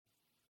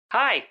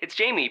Hi, it's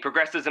Jamie,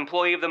 Progressive's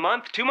Employee of the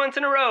Month, 2 months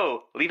in a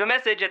row. Leave a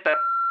message at the...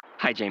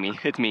 Hi, Jamie.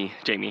 It's me,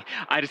 Jamie.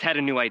 I just had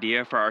a new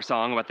idea for our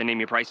song about the Name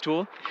Your Price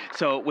tool.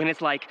 So when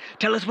it's like,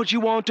 tell us what you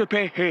want to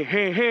pay, hey,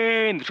 hey,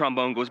 hey, and the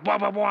trombone goes, blah,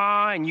 blah,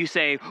 blah, and you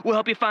say, we'll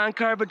help you find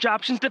coverage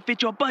options to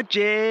fit your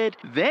budget.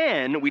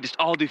 Then we just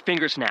all do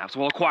finger snaps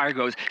while a choir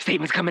goes,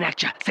 savings coming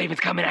at ya,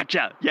 savings coming at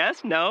ya. Yes?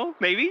 No?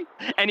 Maybe?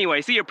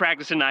 Anyway, see you at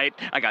practice tonight.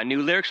 I got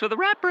new lyrics for the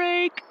rap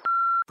break.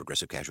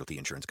 Progressive Casualty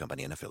Insurance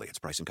Company and Affiliates.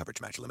 Price and coverage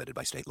match limited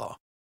by state law.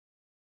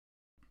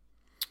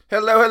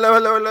 Hello, hello,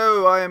 hello,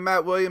 hello. I am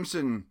Matt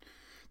Williamson.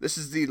 This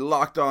is the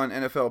Locked On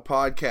NFL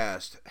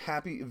podcast.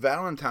 Happy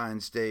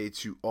Valentine's Day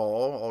to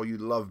all you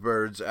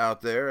lovebirds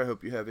out there. I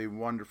hope you have a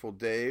wonderful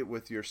day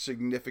with your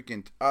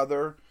significant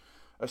other.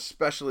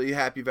 Especially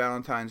happy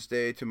Valentine's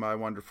Day to my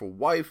wonderful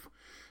wife.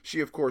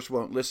 She, of course,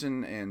 won't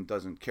listen and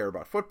doesn't care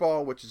about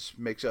football, which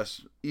makes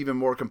us even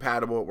more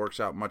compatible. It works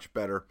out much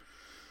better.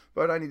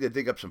 But I need to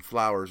dig up some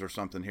flowers or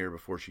something here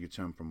before she gets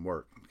home from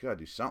work. Gotta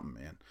do something,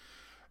 man.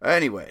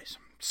 Anyways,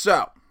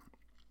 so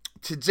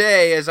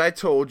today, as I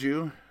told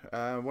you,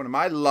 one of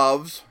my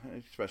loves,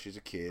 especially as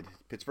a kid,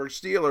 Pittsburgh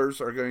Steelers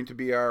are going to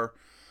be our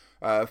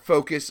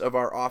focus of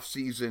our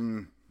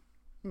off-season,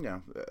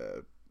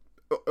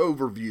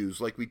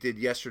 overviews, like we did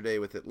yesterday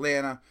with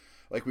Atlanta,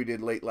 like we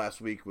did late last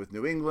week with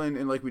New England,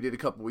 and like we did a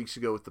couple weeks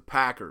ago with the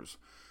Packers.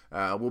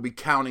 We'll be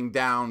counting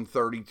down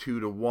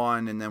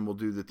 32-1, and then we'll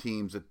do the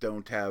teams that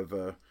don't have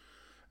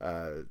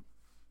a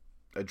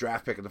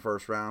draft pick in the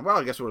first round. Well,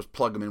 I guess we'll just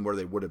plug them in where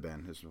they would have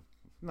been.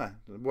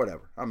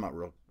 Whatever. I'm not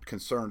real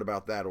concerned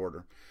about that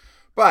order.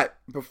 But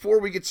before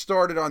we get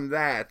started on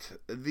that,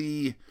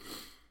 the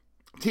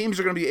teams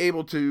are going to be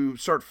able to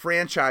start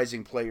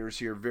franchising players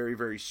here very,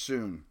 very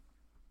soon.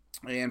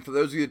 And for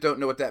those of you that don't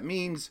know what that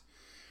means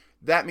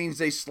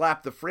they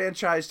slap the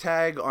franchise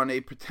tag on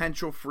a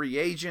potential free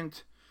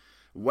agent.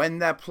 When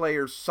that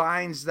player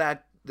signs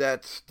that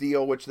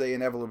deal, which they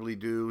inevitably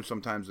do,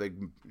 sometimes they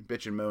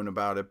bitch and moan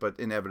about it, but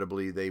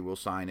inevitably they will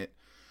sign it.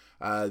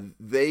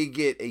 They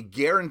get a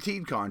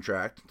guaranteed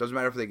contract. Doesn't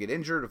matter if they get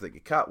injured, if they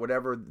get cut,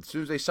 whatever. As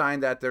soon as they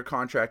sign that, their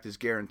contract is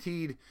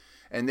guaranteed,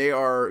 and they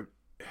are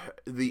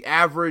the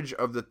average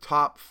of the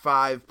top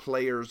 5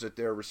 players at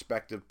their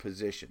respective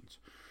positions.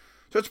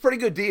 So it's a pretty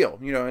good deal,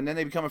 and then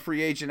they become a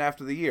free agent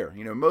after the year.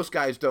 Most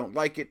guys don't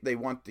like it. They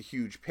want the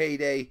huge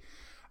payday.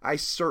 I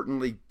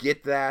certainly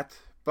get that,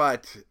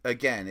 but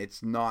again,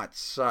 it's not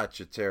such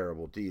a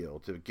terrible deal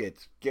to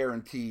get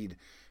guaranteed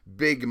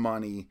big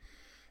money,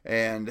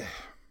 and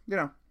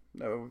there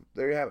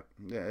you have it.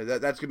 Yeah,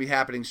 that's going to be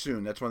happening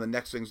soon. That's one of the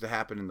next things to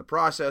happen in the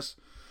process.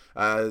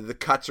 The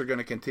cuts are going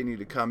to continue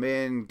to come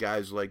in.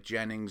 Guys like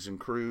Jennings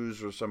and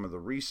Cruz are some of the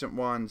recent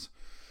ones.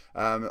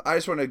 I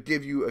just want to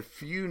give you a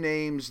few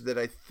names that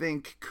I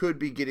think could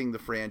be getting the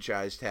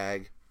franchise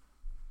tag.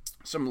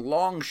 Some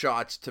long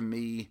shots to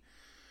me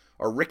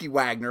are Ricky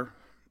Wagner,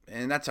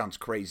 and that sounds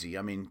crazy.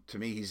 I mean, to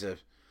me,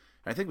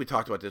 I think we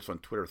talked about this on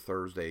Twitter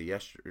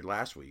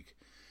last week.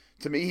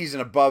 To me, he's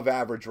an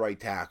above-average right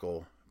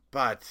tackle,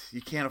 but you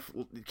can't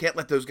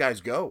let those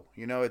guys go.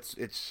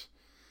 It's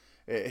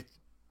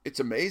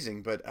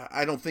amazing, but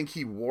I don't think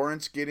he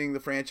warrants getting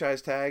the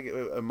franchise tag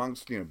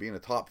amongst being a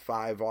top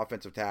 5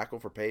 offensive tackle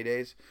for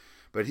paydays.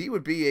 But he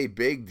would be a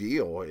big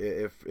deal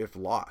if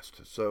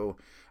lost. So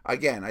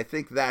again, I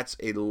think that's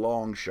a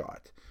long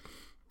shot.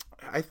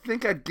 I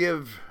think I'd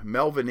give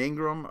Melvin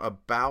Ingram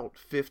about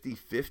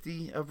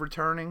 50-50 of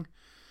returning.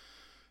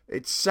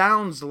 It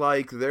sounds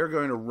like they're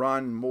going to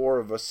run more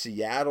of a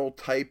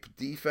Seattle-type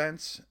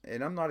defense,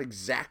 and I'm not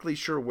exactly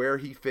sure where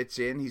he fits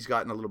in. He's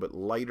gotten a little bit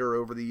lighter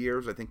over the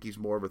years. I think he's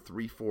more of a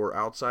 3-4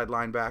 outside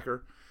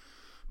linebacker.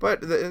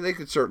 But they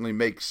could certainly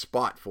make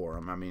spot for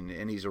him. I mean,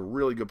 and he's a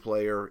really good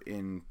player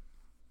in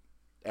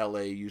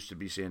L.A., used to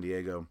be San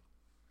Diego.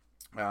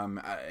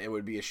 It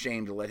would be a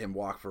shame to let him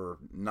walk for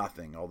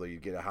nothing, although you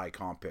get a high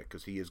comp pick,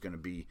 because he is going to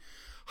be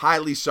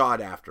highly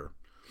sought after.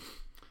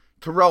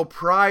 Terrell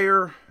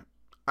Pryor,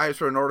 I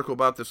just wrote an article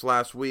about this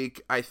last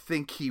week. I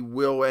think he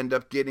will end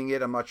up getting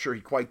it. I'm not sure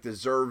he quite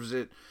deserves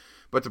it,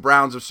 but the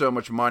Browns have so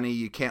much money,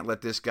 you can't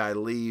let this guy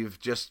leave.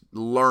 Just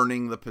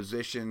learning the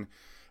position,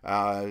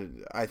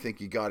 I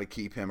think you got to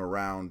keep him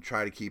around,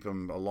 try to keep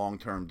him a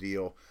long-term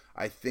deal.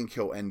 I think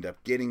he'll end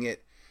up getting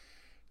it.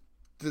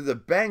 Do the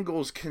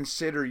Bengals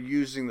consider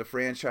using the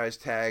franchise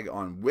tag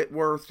on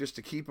Whitworth just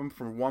to keep him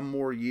for one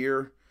more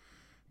year?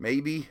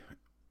 Maybe.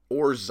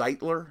 Or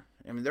Zeitler?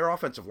 I mean, their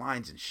offensive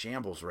line's in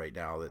shambles right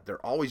now.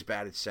 They're always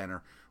bad at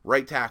center.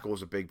 Right tackle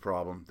is a big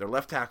problem. Their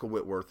left tackle,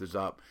 Whitworth, is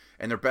up.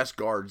 And their best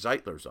guard,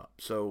 Zeitler's up.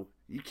 So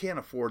you can't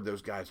afford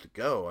those guys to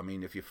go. I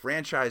mean, if you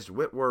franchised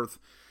Whitworth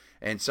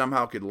and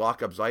somehow could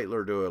lock up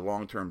Zeitler to a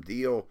long-term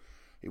deal,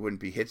 he wouldn't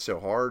be hit so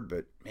hard.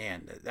 But,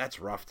 man, that's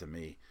rough to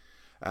me.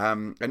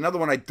 Another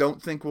one I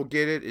don't think will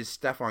get it is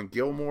Stephon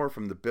Gilmore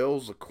from the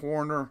Bills, a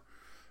corner.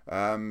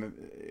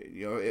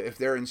 If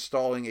they're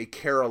installing a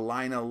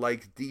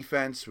Carolina-like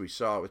defense, we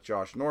saw it with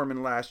Josh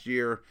Norman last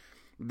year,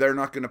 they're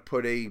not going to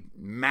put a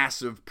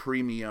massive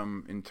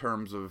premium in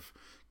terms of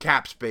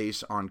cap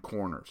space on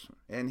corners.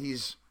 And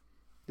he's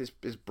his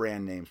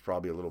brand name's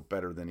probably a little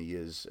better than he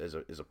is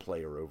as a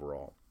player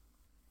overall.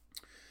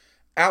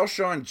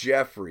 Alshon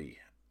Jeffrey.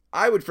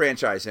 I would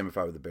franchise him if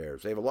I were the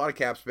Bears. They have a lot of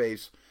cap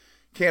space.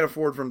 Can't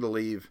afford for him to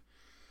leave.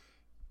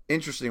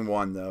 Interesting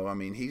one, though. I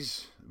mean,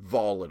 he's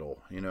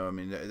volatile.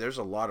 There's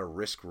a lot of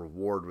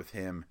risk-reward with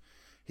him.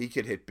 He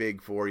could hit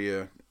big for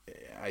you.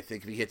 I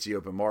think if he hits the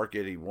open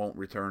market, he won't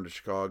return to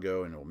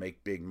Chicago, and he'll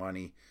make big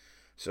money.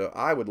 So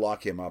I would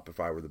lock him up if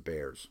I were the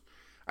Bears.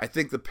 I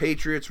think the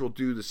Patriots will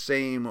do the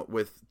same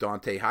with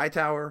Dante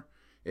Hightower,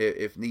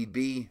 if need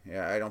be.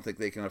 I don't think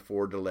they can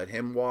afford to let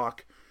him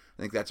walk.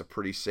 I think that's a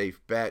pretty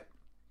safe bet.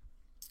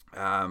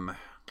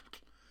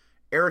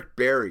 Eric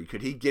Berry,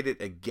 could he get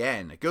it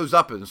again? It goes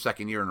up in the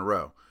second year in a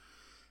row.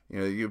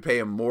 You pay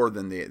him more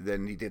than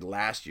he did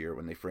last year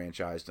when they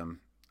franchised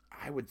him.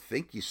 I would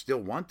think you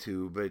still want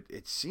to, but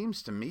it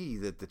seems to me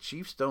that the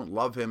Chiefs don't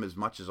love him as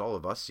much as all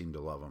of us seem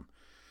to love him.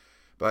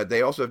 But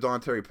they also have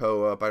Dontari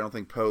Poe up. I don't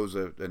think Poe's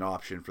an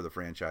option for the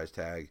franchise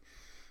tag.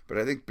 But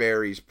I think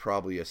Berry's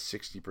probably a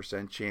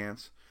 60%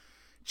 chance.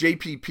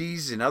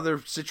 JPP's another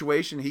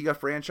situation. He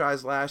got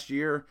franchised last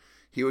year.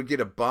 He would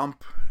get a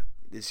bump.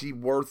 Is he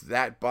worth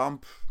that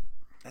bump?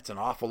 That's an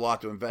awful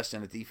lot to invest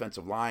in a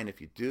defensive line if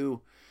you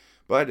do.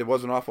 But it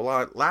was an awful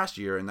lot last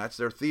year, and that's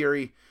their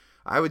theory.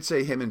 I would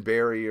say him and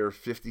Berry are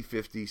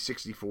 50-50,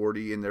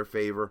 60-40 in their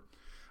favor.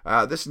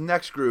 This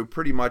next group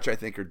pretty much I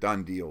think are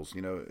done deals.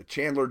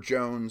 Chandler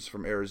Jones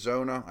from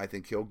Arizona, I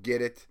think he'll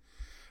get it.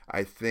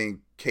 I think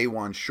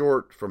K'Wan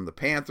Short from the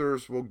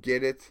Panthers will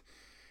get it.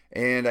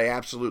 And I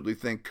absolutely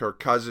think Kirk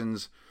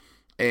Cousins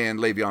and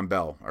Le'Veon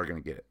Bell are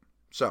going to get it.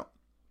 So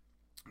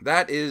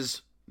that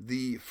is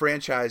the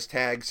franchise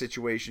tag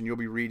situation. You'll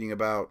be reading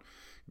about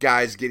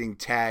guys getting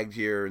tagged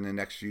here in the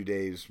next few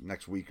days,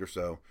 next week or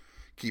so.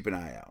 Keep an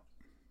eye out.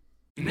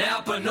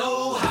 Napa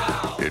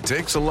know-how. It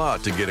takes a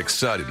lot to get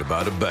excited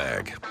about a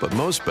bag, but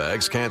most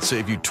bags can't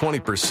save you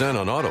 20%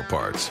 on auto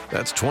parts.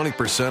 That's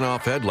 20%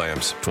 off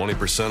headlamps,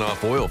 20%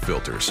 off oil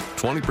filters,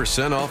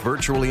 20% off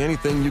virtually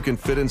anything you can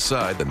fit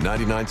inside the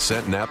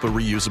 99-cent Napa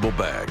reusable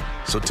bag.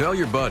 So tell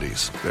your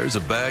buddies, there's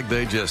a bag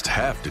they just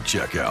have to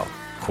check out.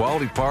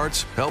 Quality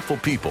parts, helpful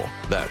people.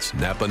 That's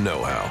Napa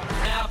know-how.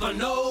 Napa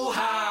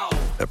know-how.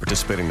 At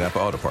participating Napa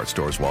Auto Parts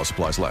stores while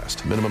supplies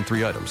last. Minimum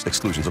 3 items.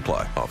 Exclusions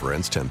apply. Offer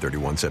ends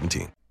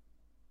 10/31/17.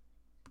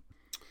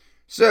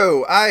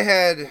 So I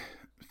had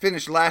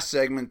finished last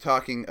segment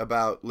talking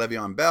about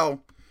Le'Veon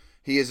Bell.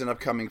 He is an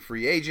upcoming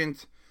free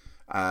agent.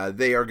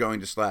 They are going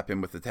to slap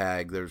him with the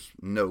tag. There's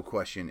no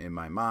question in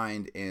my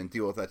mind, and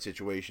deal with that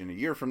situation a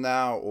year from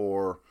now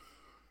or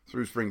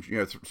through spring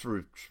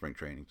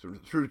training,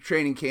 through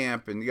training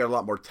camp, and you got a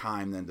lot more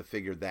time then to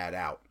figure that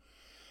out.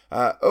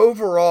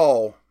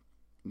 Overall,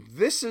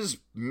 this is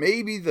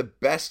maybe the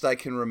best I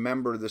can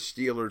remember the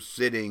Steelers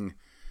sitting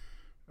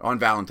on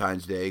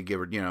Valentine's Day,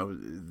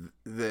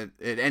 that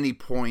at any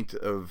point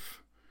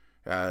of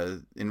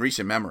in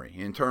recent memory.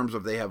 In terms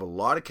of they have a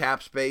lot of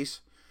cap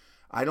space.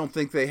 I don't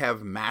think they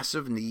have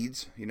massive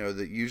needs.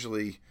 That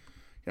usually,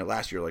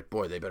 last year,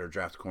 they better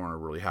draft a corner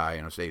really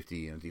high,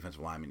 safety and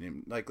defensive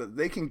lineman.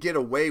 They can get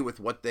away with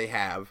what they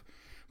have,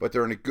 but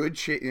they're in a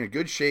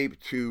good shape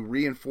to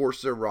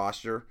reinforce their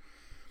roster.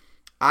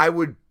 I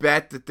would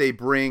bet that they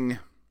bring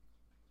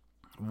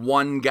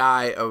one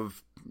guy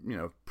of,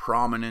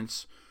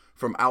 prominence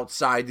from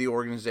outside the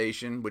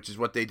organization, which is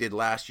what they did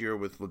last year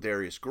with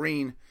Ladarius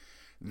Green.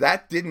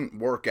 That didn't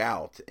work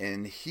out,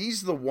 and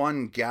he's the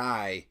one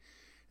guy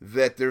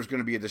that there's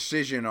going to be a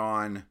decision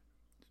on,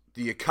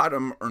 do you cut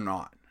him or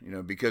not?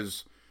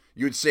 Because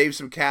you would save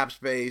some cap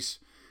space.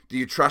 Do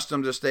you trust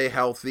him to stay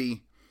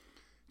healthy?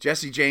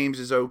 Jesse James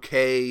is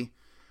okay.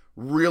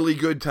 Really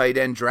good tight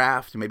end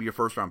draft. Maybe your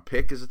first round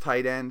pick is a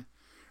tight end.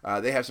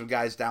 They have some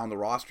guys down the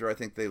roster. I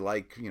think they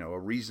like, a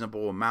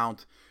reasonable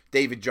amount.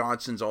 David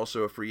Johnson's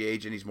also a free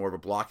agent. He's more of a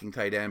blocking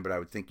tight end, but I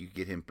would think you could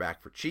get him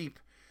back for cheap.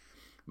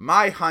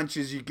 My hunch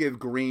is you give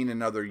Green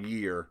another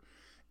year.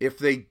 If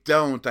they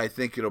don't, I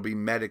think it'll be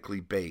medically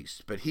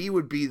based. But he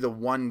would be the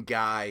one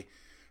guy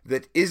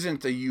that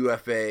isn't a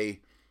UFA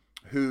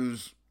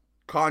whose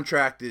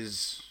contract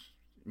is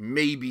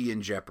maybe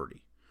in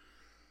jeopardy.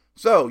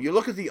 So, you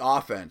look at the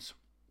offense.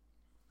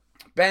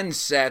 Ben's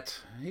set.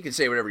 He can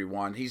say whatever he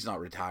wants. He's not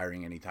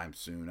retiring anytime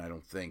soon, I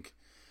don't think.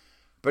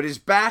 But his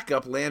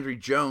backup, Landry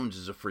Jones,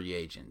 is a free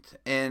agent.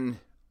 And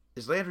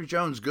is Landry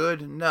Jones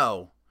good?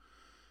 No.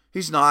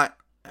 He's not.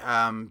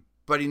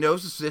 But he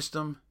knows the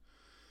system.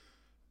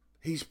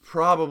 He's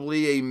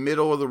probably a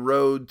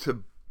middle-of-the-road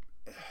to,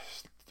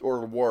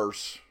 or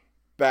worse,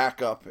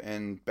 backup.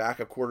 And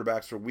backup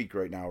quarterbacks are weak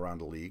right now around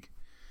the league.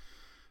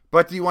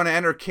 But do you want to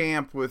enter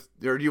camp with,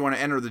 or do you want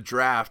to enter the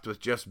draft with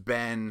just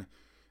Ben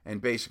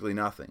and basically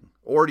nothing?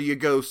 Or do you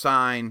go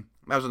sign,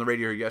 I was on the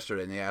radio here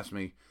yesterday and they asked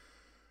me,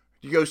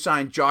 do you go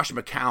sign Josh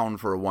McCown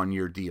for a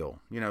 1-year deal?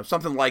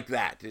 Something like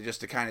that,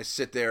 just to kind of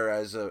sit there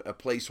as a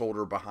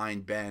placeholder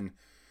behind Ben.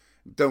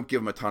 Don't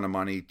give him a ton of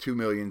money, $2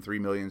 million,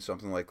 $3 million,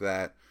 something like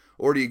that.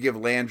 Or do you give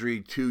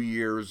Landry 2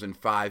 years and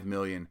 $5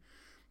 million?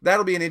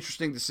 that'll be an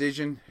interesting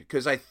decision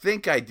because I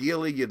think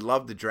ideally you'd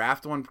love to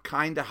draft one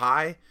kind of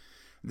high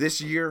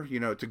this year,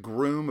 to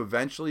groom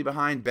eventually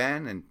behind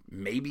Ben and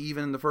maybe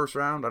even in the first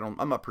round.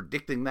 I'm not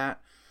predicting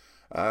that,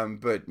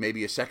 but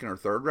maybe a second or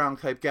third round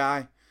type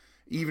guy.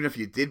 Even if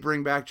you did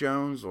bring back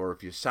Jones or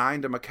if you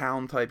signed a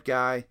McCown type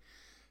guy.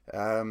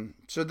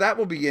 So that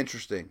will be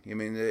interesting. I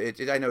mean,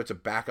 I know it's a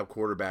backup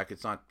quarterback.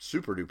 It's not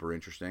super duper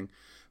interesting,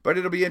 but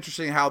it'll be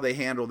interesting how they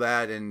handle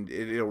that, and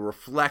it'll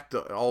reflect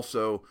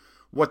also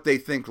what they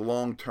think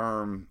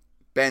long-term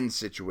Ben's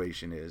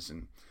situation is.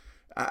 And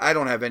I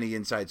don't have any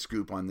inside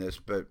scoop on this,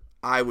 but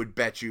I would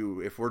bet you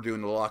if we're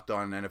doing the Locked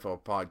On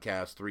NFL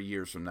podcast 3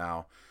 years from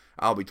now,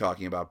 I'll be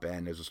talking about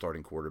Ben as a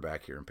starting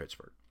quarterback here in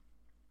Pittsburgh.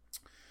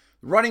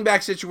 The running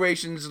back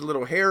situation is a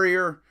little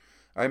hairier.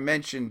 I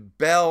mentioned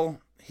Bell.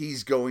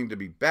 He's going to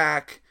be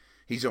back.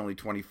 He's only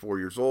 24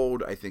 years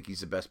old. I think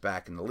he's the best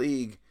back in the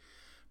league.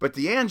 But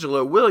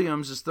D'Angelo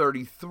Williams is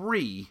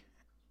 33,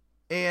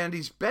 and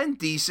he's been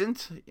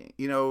decent.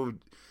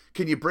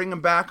 Can you bring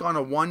him back on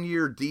a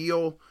 1-year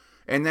deal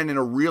and then in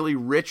a really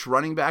rich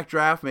running back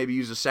draft, maybe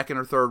use a second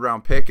or third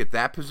round pick at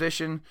that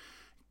position?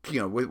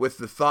 With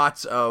the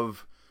thoughts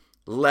of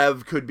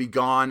Lev could be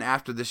gone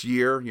after this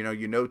year.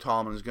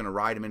 Tomlin is going to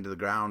ride him into the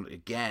ground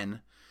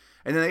again.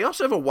 And then they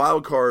also have a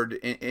wild card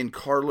in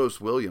Carlos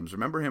Williams.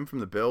 Remember him from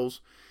the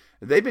Bills?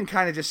 They've been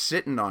kind of just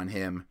sitting on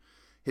him.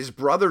 His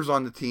brother's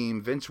on the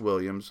team, Vince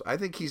Williams. I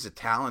think he's a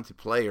talented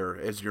player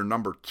as your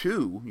number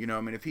 2.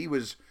 If he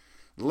was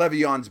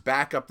Le'Veon's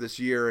backup this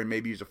year and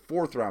maybe he's a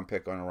 4th-round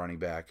pick on a running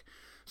back.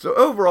 So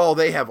overall,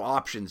 they have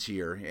options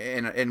here.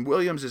 And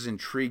Williams is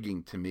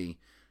intriguing to me.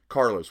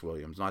 Carlos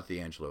Williams, not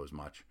D'Angelo as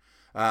much.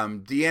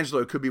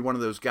 D'Angelo could be one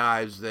of those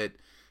guys that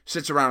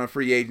sits around in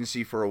free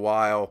agency for a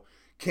while.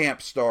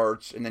 Camp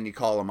starts, and then you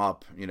call him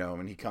up,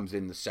 and he comes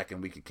in the second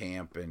week of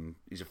camp, and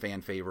he's a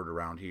fan favorite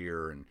around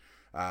here and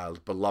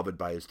beloved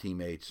by his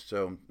teammates.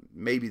 So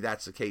maybe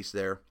that's the case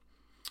there.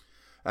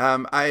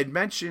 I had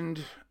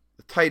mentioned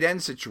the tight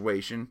end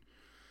situation.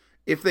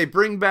 If they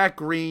bring back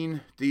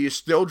Green, do you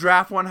still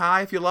draft one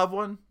high if you love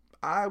one?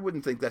 I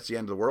wouldn't think that's the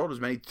end of the world.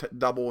 As many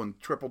double and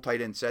triple tight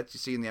end sets you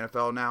see in the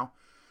NFL now.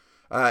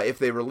 If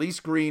they release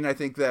Green, I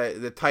think that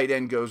the tight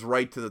end goes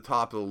right to the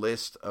top of the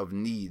list of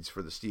needs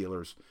for the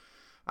Steelers.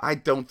 I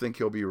don't think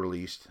he'll be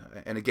released.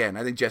 And again,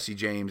 I think Jesse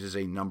James is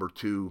a number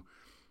 2,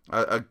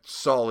 a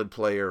solid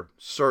player,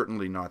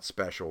 certainly not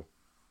special.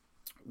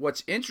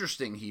 What's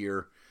interesting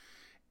here,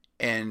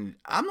 and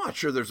I'm not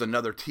sure there's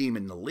another team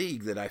in the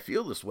league that I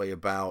feel this way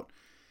about,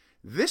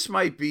 this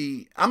might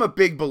be, I'm a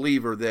big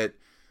believer that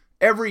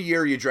every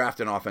year you draft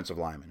an offensive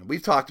lineman.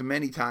 We've talked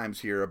many times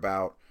here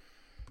about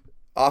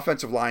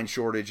offensive line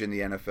shortage in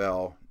the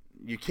NFL.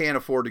 You can't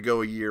afford to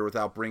go a year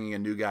without bringing a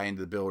new guy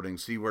into the building,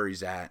 see where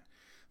he's at.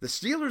 The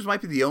Steelers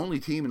might be the only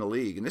team in the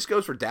league, and this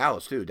goes for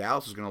Dallas too.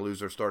 Dallas is going to lose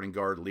their starting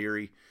guard,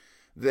 Leary,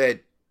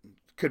 that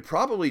could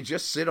probably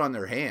just sit on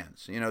their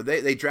hands.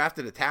 They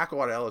drafted a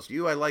tackle out of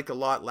LSU I like a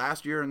lot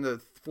last year in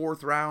the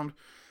 4th round.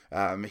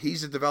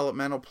 He's a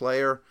developmental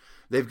player.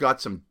 They've got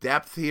some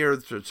depth here,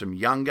 some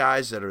young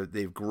guys that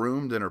they've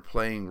groomed and are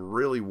playing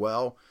really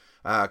well.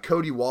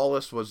 Cody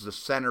Wallace was the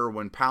center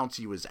when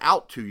Pouncey was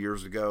out 2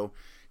 years ago.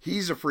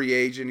 He's a free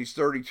agent. He's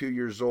 32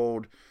 years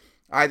old.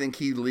 I think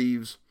he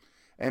leaves.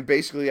 And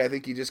basically, I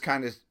think you just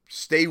kind of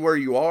stay where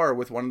you are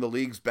with one of the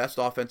league's best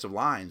offensive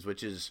lines,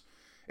 which is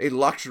a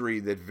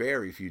luxury that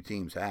very few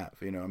teams have.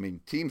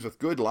 Teams with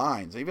good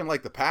lines, even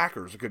like the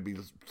Packers, could be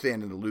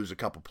standing to lose a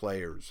couple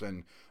players. And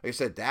like I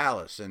said,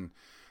 Dallas. And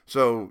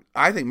so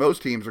I think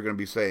most teams are going to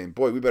be saying,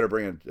 boy, we better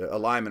bring a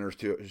lineman or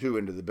two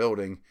into the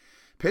building.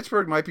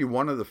 Pittsburgh might be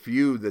one of the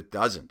few that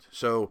doesn't.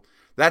 So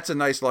that's a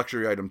nice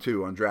luxury item,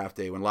 too, on draft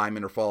day when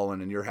linemen are falling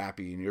and you're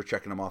happy and you're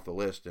checking them off the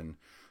list and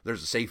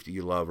there's a safety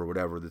you love or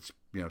whatever that's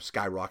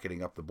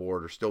skyrocketing up the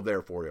board or still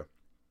there for you.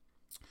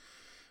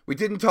 We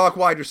didn't talk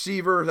wide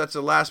receiver. That's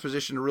the last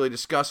position to really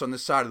discuss on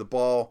this side of the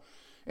ball.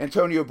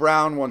 Antonio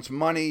Brown wants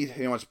money.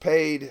 He wants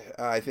paid.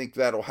 I think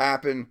that'll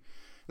happen.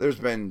 There's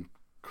been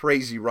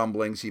crazy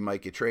rumblings he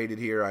might get traded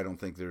here. I don't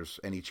think there's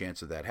any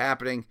chance of that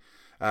happening.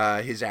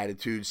 His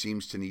attitude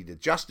seems to need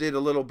adjusted a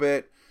little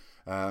bit.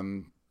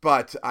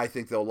 But I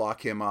think they'll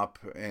lock him up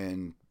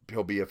and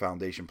he'll be a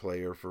foundation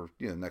player for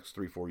the next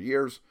 3-4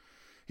 years.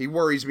 He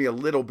worries me a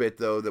little bit,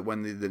 though, that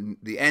when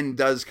the end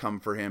does come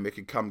for him, it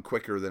could come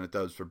quicker than it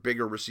does for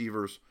bigger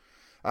receivers.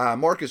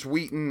 Marcus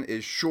Wheaton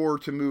is sure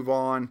to move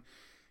on,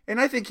 and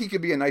I think he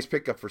could be a nice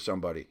pickup for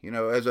somebody.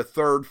 As a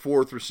 3rd,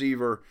 4th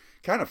receiver,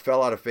 kind of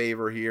fell out of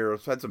favor here.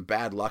 Had some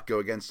bad luck go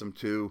against him,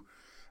 too.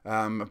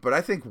 But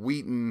I think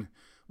Wheaton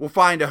will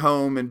find a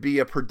home and be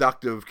a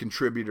productive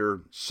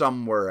contributor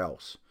somewhere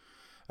else.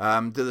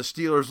 Do the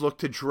Steelers look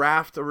to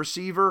draft a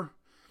receiver?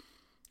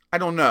 I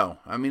don't know.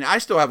 I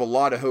still have a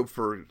lot of hope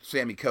for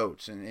Sammy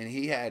Coates, and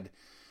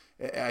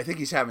I think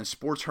he's having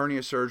sports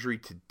hernia surgery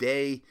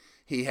today.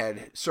 He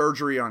had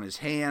surgery on his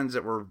hands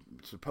that were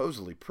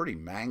supposedly pretty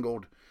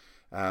mangled.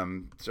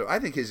 So I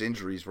think his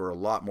injuries were a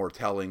lot more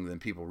telling than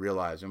people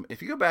realize. And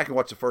if you go back and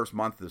watch the first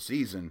month of the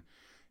season,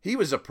 he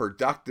was a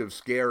productive,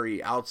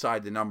 scary,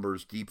 outside the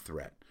numbers, deep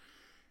threat.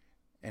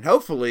 And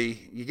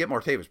hopefully you get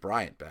Martavis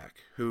Bryant back,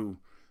 who,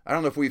 I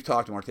don't know if we've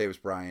talked to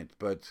Martavis Bryant,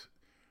 but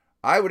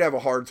I would have a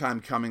hard time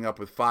coming up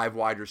with 5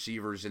 wide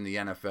receivers in the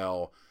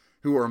NFL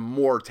who are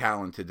more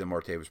talented than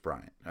Martavis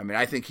Bryant. I mean,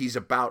 I think he's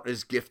about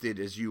as gifted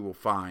as you will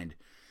find.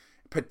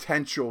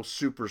 Potential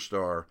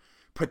superstar.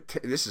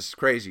 This is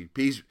crazy.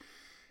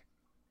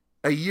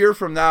 A year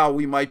from now,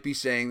 we might be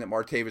saying that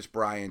Martavis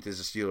Bryant is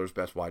the Steelers'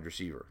 best wide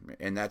receiver,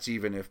 and that's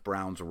even if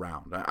Brown's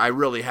around. I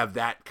really have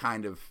that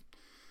kind of,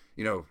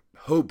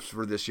 hopes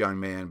for this young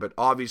man, but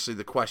obviously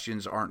the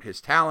questions aren't his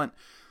talent.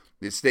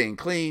 It's staying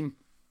clean.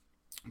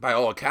 By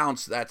all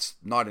accounts, that's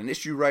not an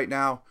issue right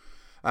now.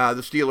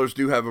 The Steelers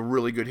do have a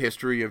really good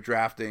history of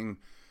drafting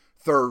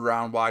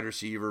third-round wide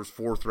receivers,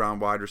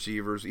 fourth-round wide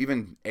receivers.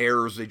 Even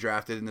Ayers they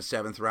drafted in the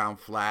 7th round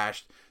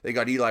flashed. They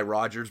got Eli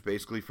Rogers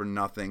basically for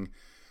nothing.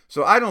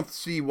 So I don't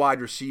see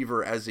wide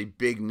receiver as a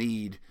big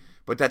need,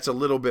 but that's a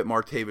little bit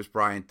Martavis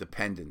Bryant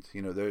dependent.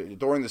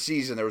 During the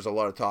season, there was a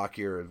lot of talk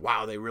here.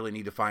 Wow, they really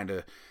need to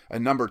find a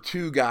number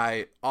 2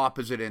 guy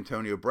opposite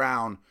Antonio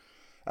Brown.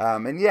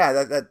 And yeah,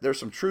 that there's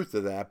some truth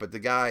to that, but the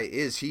guy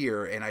is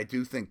here, and I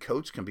do think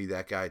Coates can be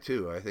that guy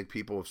too. I think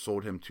people have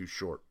sold him too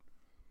short.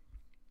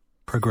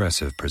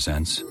 Progressive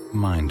presents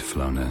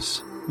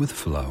Mindfulness with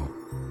Flow.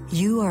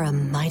 You are a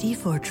mighty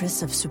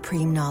fortress of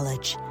supreme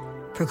knowledge.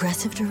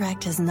 Progressive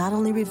Direct has not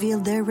only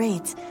revealed their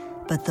rates,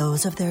 but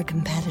those of their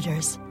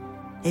competitors.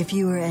 If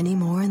you were any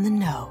more in the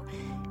know,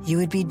 you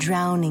would be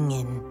drowning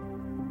in,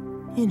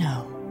 the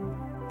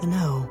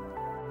know.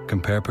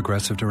 Compare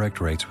Progressive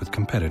Direct rates with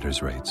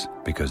competitors' rates,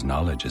 because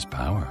knowledge is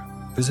power.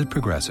 Visit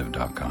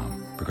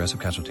Progressive.com. Progressive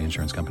Casualty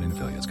Insurance Company and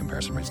Affiliates.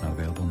 Comparison rates not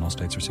available in all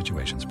states or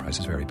situations.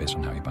 Prices vary based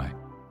on how you buy.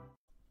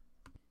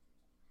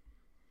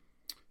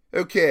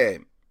 Okay,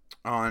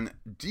 on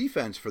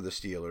defense for the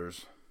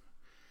Steelers,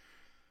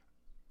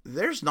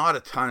 there's not a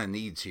ton of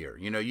needs here.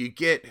 You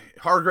get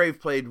Hargrave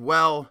played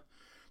well.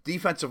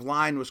 Defensive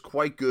line was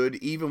quite good,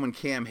 even when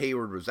Cam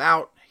Hayward was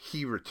out.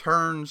 He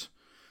returns.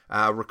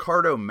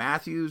 Ricardo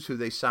Matthews, who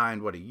they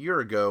signed, a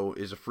year ago,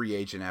 is a free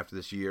agent after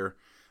this year.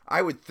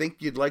 I would think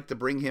you'd like to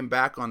bring him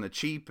back on the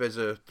cheap as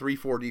a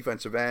 3-4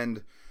 defensive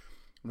end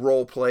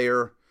role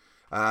player.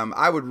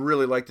 I would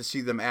really like to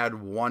see them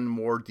add one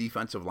more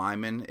defensive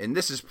lineman, and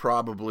this is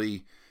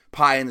probably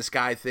pie in the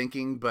sky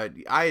thinking, but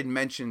I had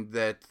mentioned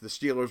that the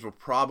Steelers will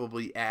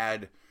probably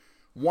add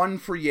one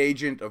free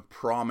agent of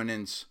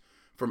prominence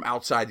from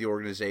outside the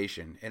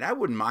organization, and I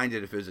wouldn't mind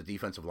it if it was a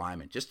defensive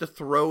lineman, just to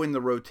throw in the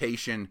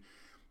rotation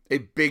a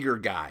bigger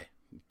guy.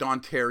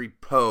 Dontari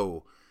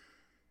Poe,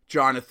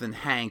 Jonathan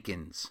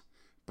Hankins,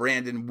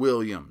 Brandon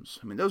Williams.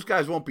 I mean, those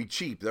guys won't be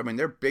cheap. I mean,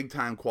 they're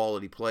big-time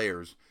quality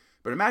players.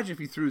 But imagine if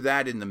you threw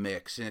that in the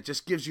mix, and it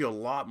just gives you a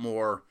lot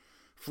more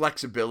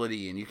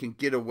flexibility, and you can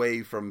get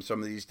away from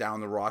some of these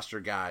down-the-roster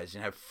guys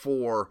and have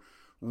 4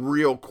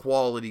 real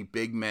quality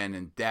big men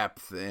in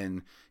depth,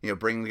 and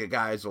bring the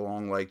guys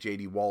along like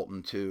J.D.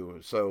 Walton too.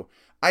 So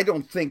I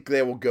don't think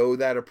they will go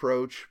that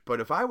approach.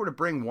 But if I were to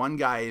bring one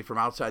guy from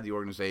outside the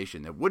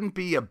organization that wouldn't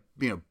be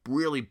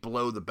really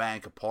blow the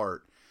bank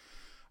apart,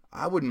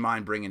 I wouldn't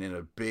mind bringing in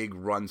a big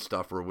run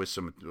stuffer with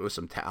some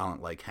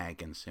talent like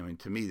Hankins. I mean,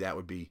 to me, that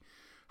would be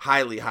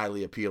highly,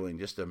 highly appealing,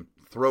 just to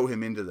throw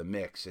him into the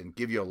mix and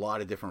give you a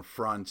lot of different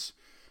fronts,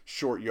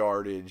 short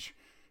yardage,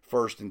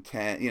 1st and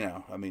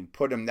 10,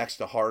 put him next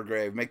to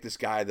Hargrave, make this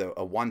guy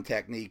a 1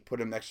 technique, put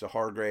him next to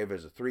Hargrave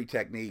as a 3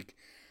 technique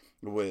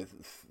with,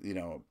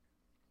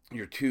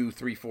 your 2,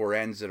 3, 4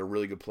 ends that are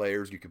really good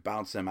players. You could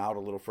bounce them out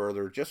a little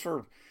further just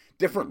for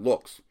different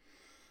looks.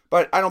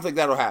 But I don't think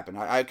that'll happen.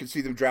 I could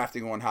see them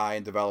drafting one high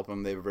and develop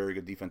them. They have a very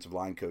good defensive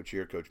line coach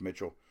here, Coach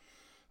Mitchell.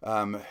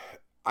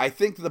 I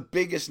think the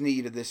biggest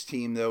need of this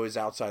team, though, is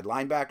outside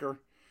linebacker.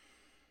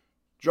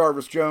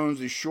 Jarvis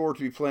Jones is sure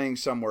to be playing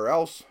somewhere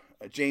else.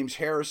 James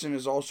Harrison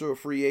is also a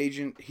free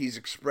agent. He's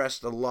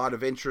expressed a lot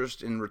of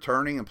interest in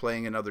returning and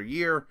playing another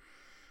year.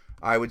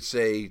 I would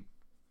say,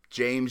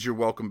 James, you're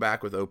welcome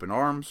back with open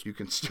arms. You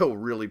can still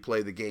really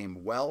play the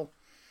game well.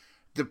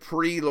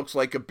 Dupree looks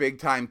like a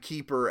big-time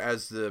keeper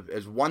as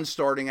one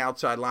starting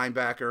outside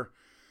linebacker.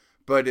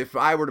 But if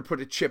I were to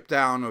put a chip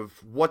down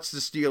of what's the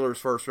Steelers'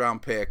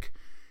 first-round pick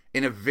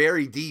in a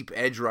very deep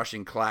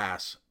edge-rushing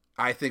class,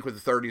 I think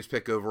with the 30th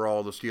pick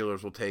overall, the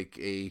Steelers will take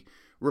a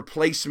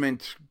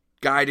replacement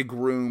guy to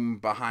groom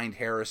behind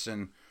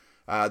Harrison.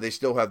 They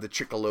still have the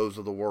Chickalos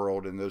of the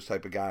world and those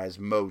type of guys,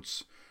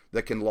 Moats,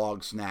 that can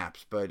log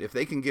snaps. But if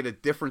they can get a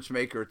difference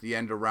maker at the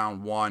end of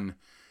round 1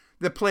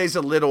 that plays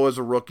a little as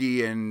a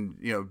rookie and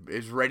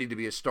is ready to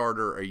be a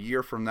starter a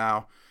year from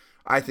now,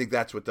 I think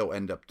that's what they'll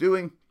end up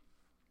doing.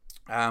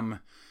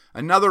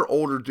 Another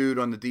older dude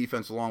on the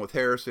defense along with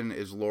Harrison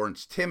is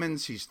Lawrence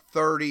Timmons. He's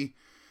 30.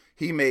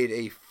 He made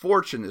a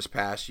fortune this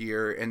past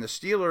year, and the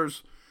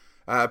Steelers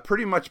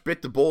pretty much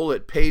bit the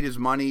bullet, paid his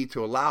money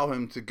to allow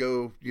him to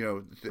go,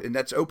 and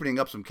that's opening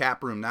up some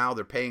cap room now.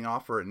 They're paying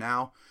off for it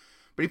now.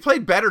 But he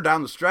played better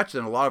down the stretch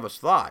than a lot of us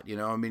thought.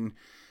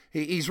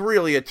 He's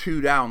really a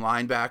 2-down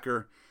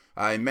linebacker.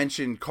 I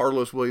mentioned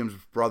Carlos Williams'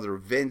 brother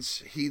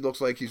Vince. He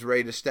looks like he's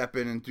ready to step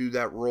in and do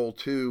that role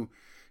too.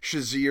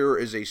 Shazier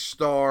is a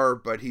star,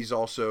 but he's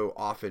also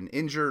often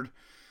injured.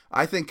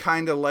 I think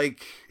kind of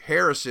like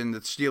Harrison,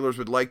 that Steelers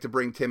would like to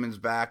bring Timmons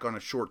back on a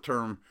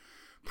short-term,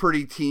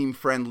 pretty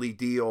team-friendly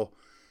deal.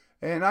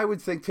 And I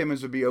would think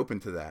Timmons would be open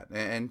to that.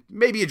 And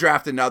maybe you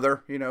draft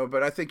another,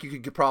 but I think you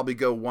could probably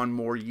go one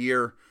more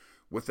year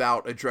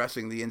without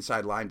addressing the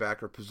inside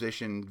linebacker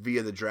position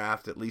via the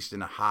draft, at least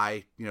in a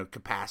high,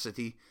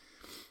 capacity.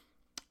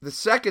 The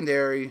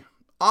secondary,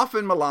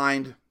 often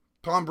maligned.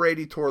 Tom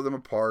Brady tore them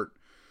apart.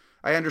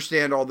 I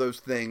understand all those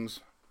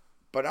things,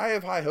 but I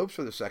have high hopes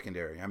for the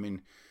secondary. I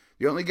mean,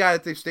 the only guy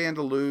that they stand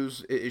to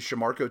lose is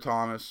Shamarko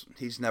Thomas.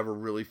 He's never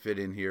really fit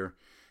in here.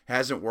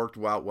 Hasn't worked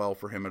out well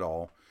for him at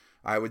all.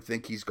 I would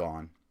think he's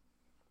gone.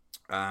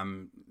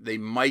 They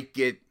might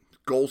get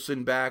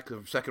Golson back,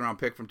 a second-round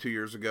pick from 2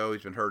 years ago.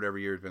 He's been hurt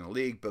every year he's been in the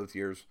league, both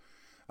years.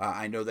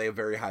 I know they have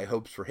very high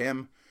hopes for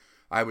him.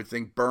 I would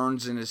think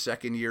Burns in his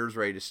second year is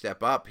ready to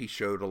step up. He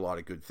showed a lot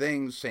of good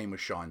things. Same with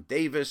Sean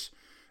Davis.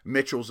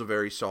 Mitchell's a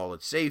very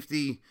solid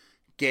safety.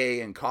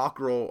 Gay and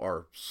Cockrell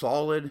are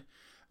solid.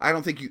 I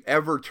don't think you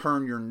ever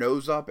turn your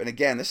nose up. And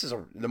again,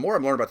 the more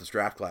I'm learning about this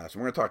draft class,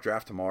 and we're going to talk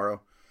draft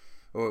tomorrow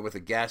with a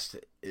guest,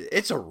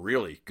 it's a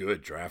really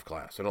good draft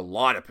class at a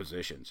lot of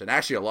positions, and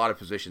actually a lot of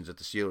positions that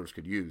the Steelers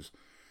could use.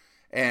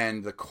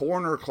 And the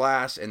corner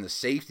class and the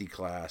safety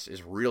class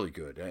is really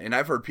good. And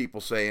I've heard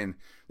people saying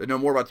that know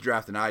more about the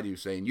draft than I do,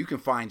 saying you can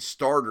find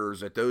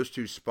starters at those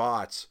two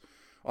spots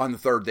on the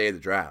third day of the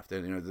draft.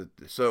 And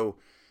so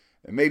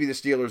maybe the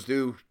Steelers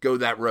do go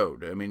that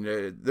road. I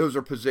mean, those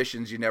are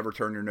positions you never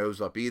turn your nose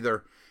up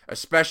either,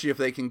 especially if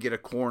they can get a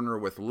corner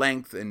with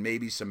length and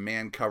maybe some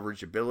man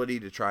coverage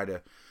ability to try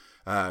to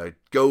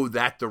go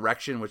that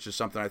direction, which is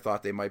something I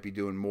thought they might be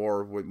doing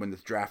more when the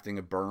drafting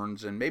of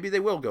Burns, and maybe they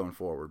will going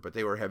forward. But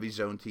they were a heavy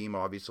zone team,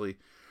 obviously,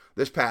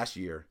 this past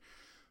year.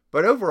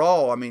 But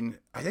overall, I mean,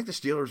 I think the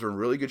Steelers are in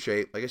really good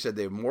shape. Like I said,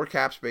 they have more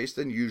cap space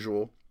than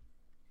usual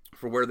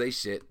for where they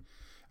sit.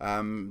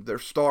 Their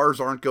stars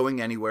aren't going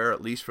anywhere,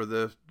 at least for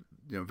the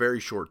very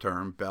short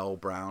term. Bell,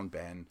 Brown,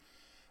 Ben.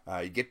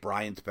 You get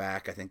Bryant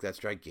back. I think that's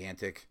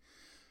gigantic.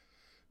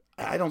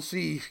 I don't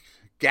see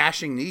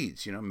gashing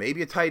needs.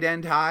 Maybe a tight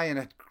end high and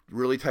a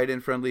really tight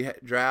end friendly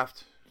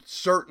draft.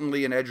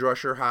 Certainly an edge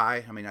rusher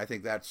high. I mean, I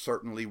think that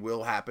certainly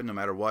will happen no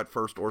matter what,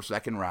 first or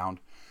second round.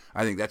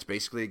 I think that's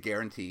basically a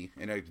guarantee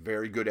in a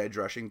very good edge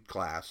rushing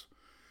class.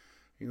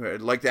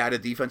 I'd like to add a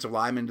defensive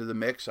lineman to the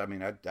mix. I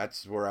mean,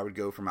 that's where I would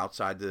go from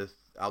outside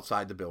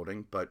the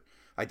building, but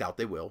I doubt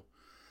they will.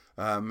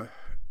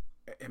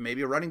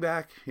 Maybe a running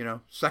back,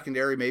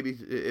 secondary, maybe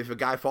if a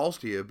guy falls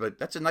to you, but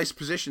that's a nice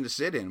position to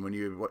sit in when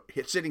you're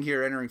sitting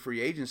here entering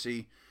free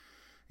agency.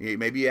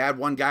 Maybe you add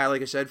one guy,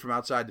 like I said, from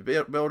outside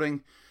the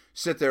building,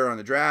 sit there on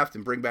the draft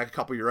and bring back a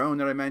couple of your own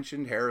that I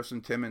mentioned,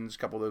 Harrison, Timmons, a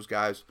couple of those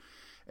guys,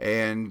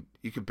 and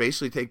you could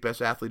basically take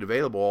best athlete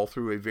available all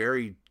through a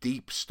very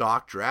deep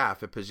stock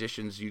draft at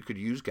positions you could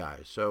use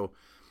guys. So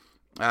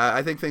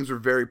I think things are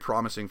very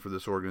promising for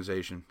this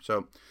organization.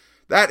 So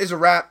that is a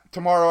wrap.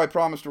 Tomorrow, I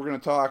promised we're going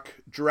to talk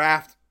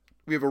draft.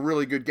 We have a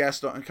really good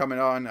guest coming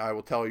on. I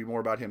will tell you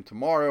more about him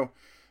tomorrow.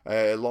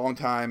 A long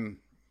time.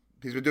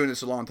 He's been doing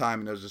this a long time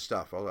and knows his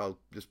stuff. I'll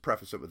just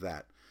preface it with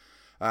that.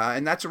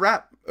 And that's a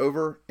wrap.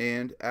 Over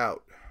and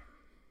out.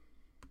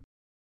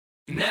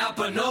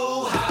 Napa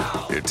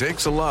know-how. It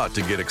takes a lot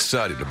to get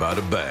excited about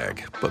a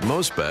bag, but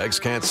most bags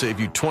can't save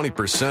you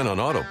 20% on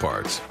auto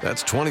parts.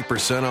 That's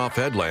 20% off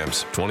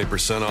headlamps,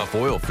 20% off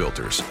oil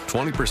filters,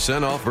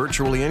 20% off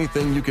virtually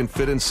anything you can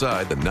fit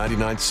inside the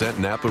 99-cent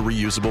Napa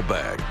reusable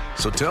bag.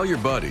 So tell your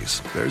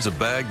buddies, there's a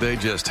bag they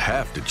just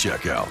have to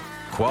check out.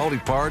 Quality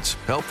parts,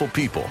 helpful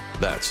people.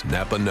 That's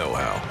Napa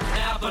know-how.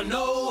 Napa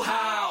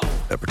know-how.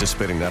 At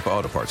participating Napa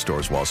Auto Parts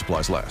stores while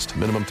supplies last.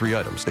 Minimum 3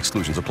 items.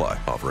 Exclusions apply.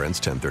 Offer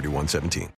ends 10/31/17.